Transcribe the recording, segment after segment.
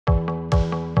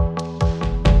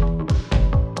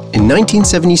In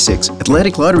 1976,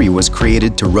 Atlantic Lottery was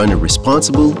created to run a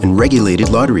responsible and regulated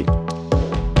lottery.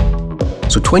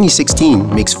 So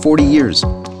 2016 makes 40 years.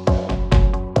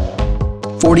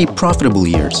 40 profitable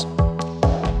years.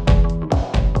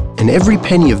 And every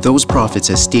penny of those profits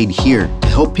has stayed here to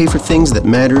help pay for things that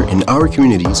matter in our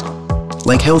communities,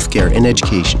 like healthcare and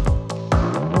education.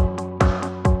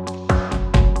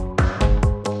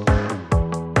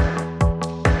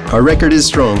 Our record is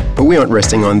strong, but we aren't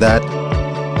resting on that.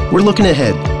 We're looking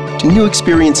ahead to new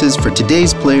experiences for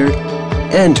today's player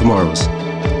and tomorrow's.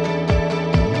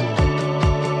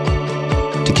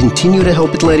 To continue to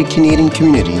help Atlantic Canadian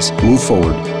communities move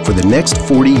forward for the next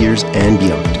 40 years and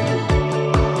beyond.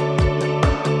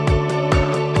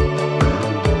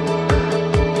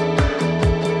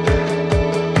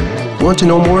 Want to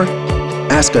know more?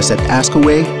 Ask us at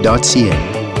askaway.ca.